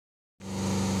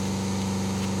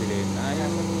plain आयो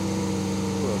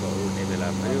अब उड्ने बेला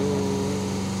भयो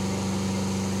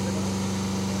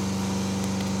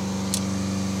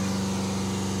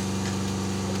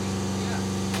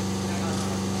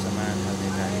सामान हाल्ने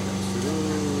कार्यक्रम सुरु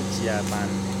चियापान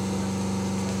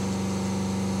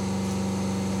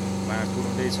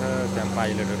टुर्दैछ त्यहाँ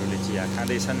पाइलटहरूले चिया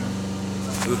खाँदैछन्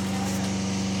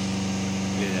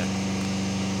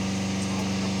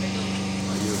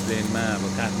यो प्लेनमा अब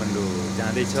काठमाडौँ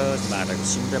जाँदैछ बाटाको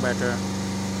सिमराबाट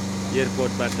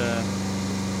एयरपोर्टबाट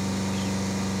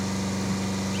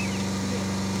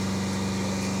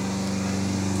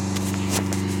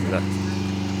ल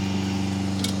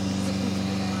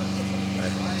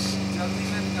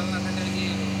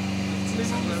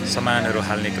सामानहरू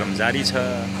हाल्ने क्रम जारी छ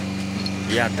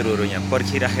यात्रुहरू यहाँ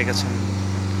पर्खिराखेका छन्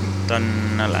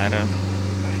टन्न लाएर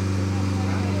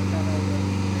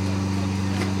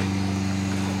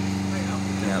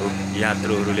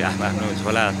यात्रुहरूले आफ्नो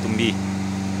झोला तुम्बी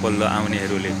पल्लो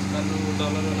आउनेहरूले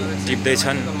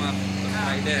टिप्दैछन्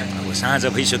अब साँझ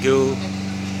भइसक्यो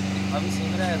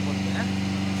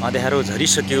अँध्यारो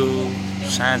झरिसक्यो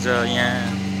साँझ यहाँ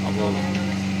अब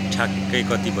ठ्याक्कै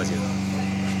कति बज्यो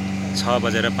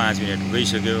 6:05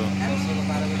 गइसक्यो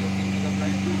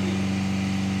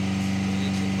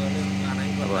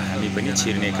अब हामी पनि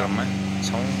छिर्ने क्रममा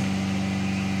छौँ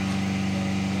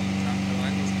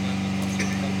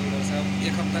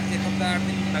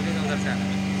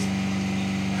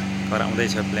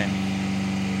कराउँदैछ प्लान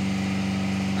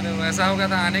अरे वैसा होगा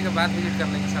तो आने के बाद विजिट कर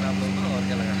लेंगे सर आप लोग को और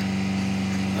क्या लगा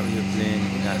अब यो प्लेन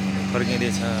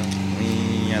फर्किँदैछ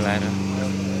यहाँ लाएर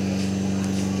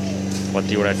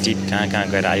कतिवटा टिप कहाँ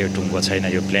गएर आयो टुङ्गो छैन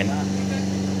यो प्लेन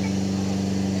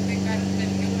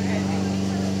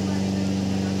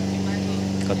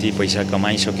कति पैसा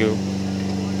कमाइसक्यो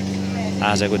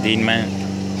आजको दिनमा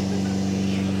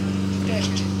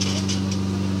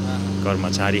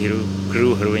कर्मचारीहरू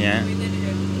क्रुहरू यहाँ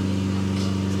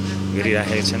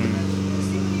गरिराखेका छन्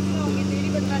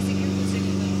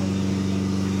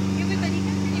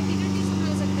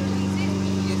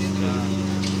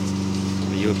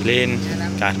यो प्लेन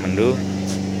काठमाडौँ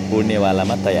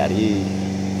उड्नेवालामा तयारी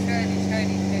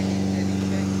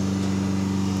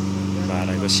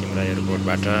बाह्रको सिमरा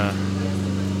एयरपोर्टबाट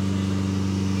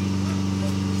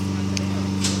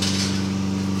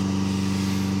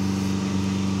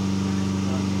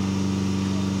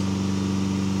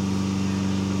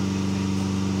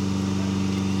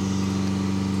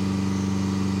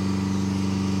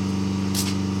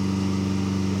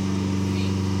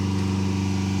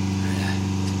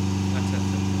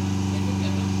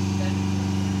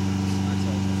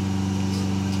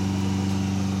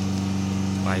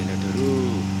पाइलटहरू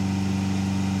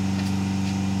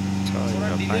छ एउटा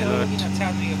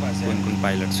पाइलट कुन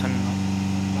पाइलट छन्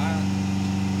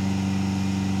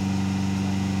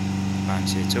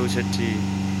 564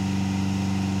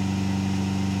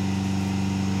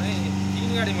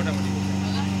 तीन गाड़ी मोटा-मोटी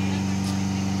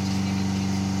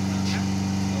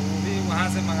वो भी वहाँ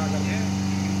से मंगा करके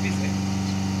यूपी से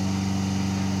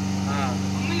हाँ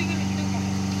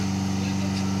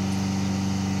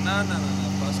ना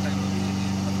फर्स्ट टाइम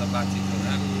मतलब बातचीत हो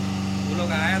रहा है वो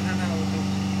लोग आया था ना वो लोग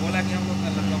बोला कि हम लोग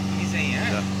कंपनी से ही हैं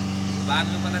बाद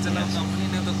में पता चला कंपनी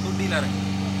ने तो खुद डीलर है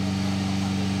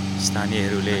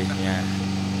स्थानीयहरूले यहाँ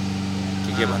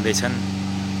के भन्दैछन्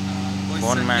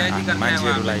फोनमा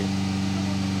मान्छेहरूलाई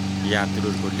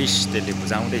यात्रुहरूको लिस्ट त्यसले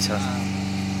बुझाउँदैछ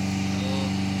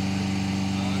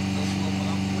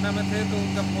पुणे में थे तो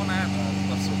उनका फोन आया था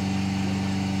परसों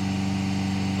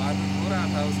बाद में हो रहा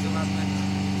था उसके बाद में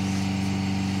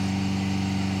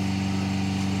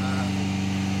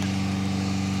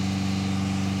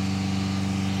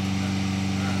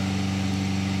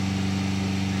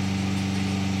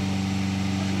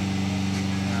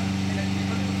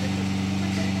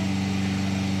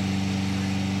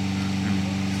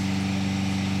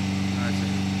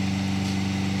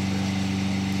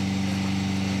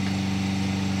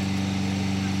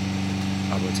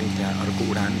अब चाहिँ त्यहाँ अर्को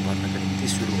उडान भर्नका निम्ति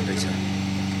सुरु हुँदैछ